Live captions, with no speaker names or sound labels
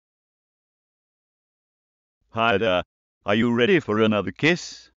Hi there. Are you ready for another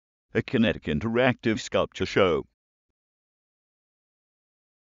K.I.S.S? A Kinetic Interactive Sculpture Show.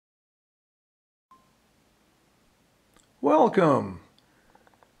 Welcome!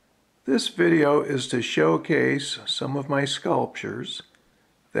 This video is to showcase some of my sculptures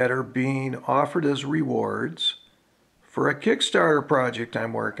that are being offered as rewards for a Kickstarter project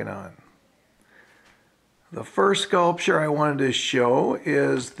I'm working on. The first sculpture I wanted to show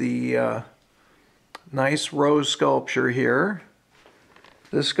is the nice rose sculpture here.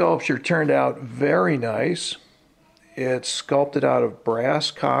 This sculpture turned out very nice. It's sculpted out of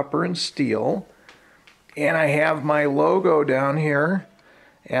brass, copper, and steel. And I have my logo down here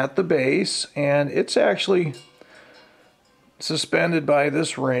at the base, and it's actually suspended by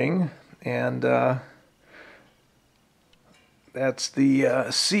this ring, and that's the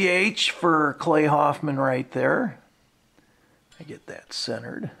CH for Clay Hoffman right there. I get that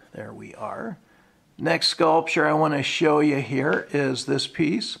centered. There we are. Next sculpture I want to show you here is this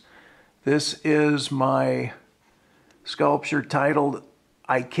piece. This is my sculpture titled,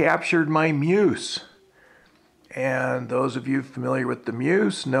 I Captured My Muse. And those of you familiar with the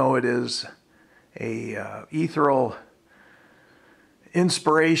Muse know it is a ethereal,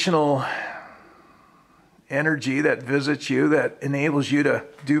 inspirational energy that visits you, that enables you to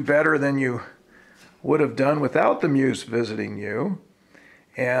do better than you would have done without the Muse visiting you.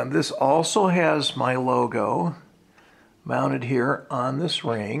 And this also has my logo mounted here on this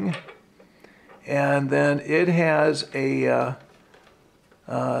ring. And then it has a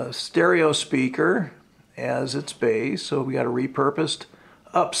stereo speaker as its base. So we got a repurposed,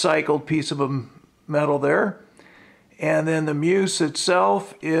 upcycled piece of metal there. And then the Muse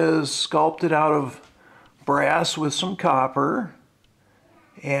itself is sculpted out of brass with some copper.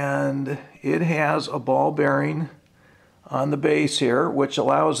 And it has a ball bearing on the base here, which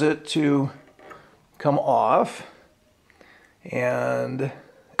allows it to come off. And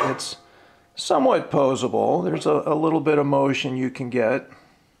it's somewhat posable. There's a little bit of motion you can get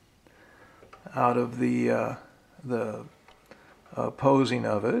out of the posing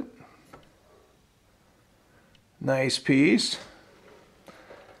of it. Nice piece.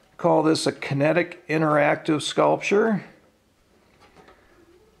 Call this a Kinetic Interactive Sculpture.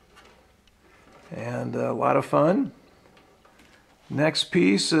 And a lot of fun. Next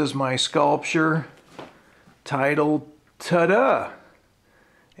piece is my sculpture titled Ta-da!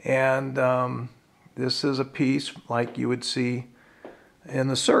 And this is a piece like you would see in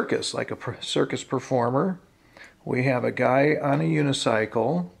the circus, like a circus performer. We have a guy on a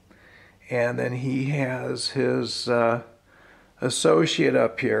unicycle, and then he has his associate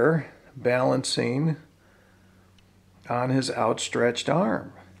up here balancing on his outstretched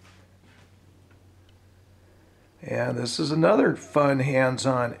arm. And this is another fun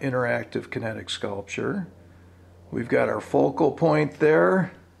hands-on interactive kinetic sculpture. We've got our focal point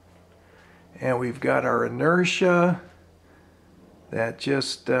there, and we've got our inertia that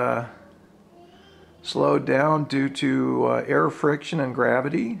just slowed down due to air friction and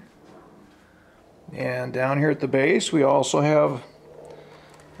gravity. And down here at the base we also have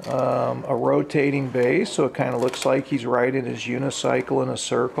a rotating base, so it kind of looks like he's riding his unicycle in a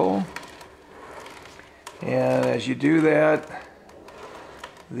circle. And as you do that,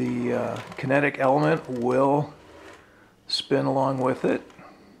 the kinetic element will spin along with it.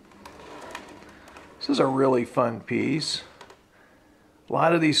 This is a really fun piece. A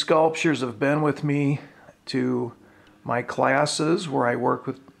lot of these sculptures have been with me to my classes where I work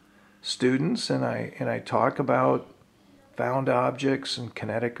with students, and I talk about found objects and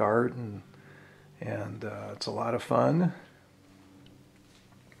kinetic art, and it's a lot of fun.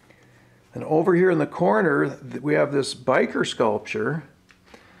 And over here in the corner we have this biker sculpture.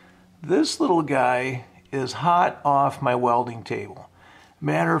 This little guy is hot off my welding table.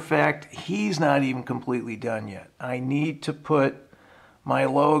 Matter of fact, he's not even completely done yet. I need to put my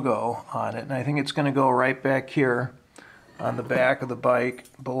logo on it, and I think it's going to go right back here on the back of the bike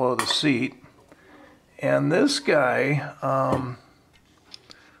below the seat. And this guy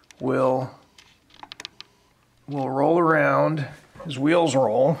will roll around. His wheels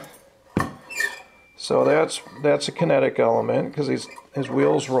roll. So that's a kinetic element because his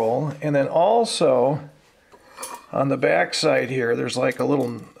wheels roll. And then also on the back side here, there's like a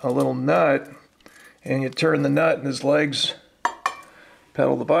little nut, and you turn the nut and his legs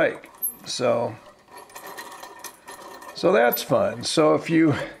pedal the bike. So that's fun. So if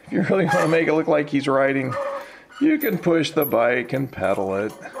you really want to make it look like he's riding, you can push the bike and pedal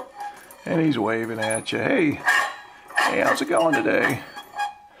it, and he's waving at you. Hey, how's it going today?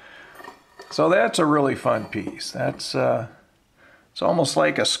 So that's a really fun piece. That's It's almost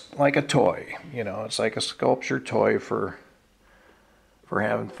like a toy, you know. It's like a sculpture toy for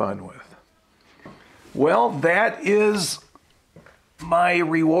having fun with. Well, that is my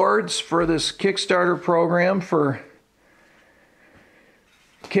rewards for this Kickstarter program for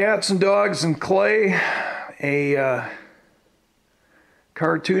Cats and Dogs and Clay, a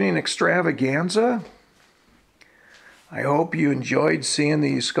cartooning extravaganza. I hope you enjoyed seeing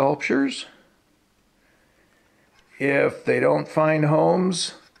these sculptures. If they don't find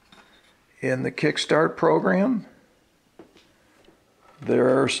homes in the Kickstart program,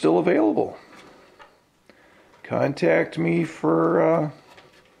 they're still available. Contact me for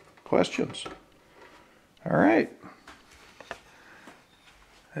questions. All right.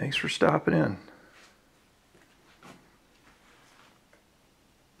 Thanks for stopping in.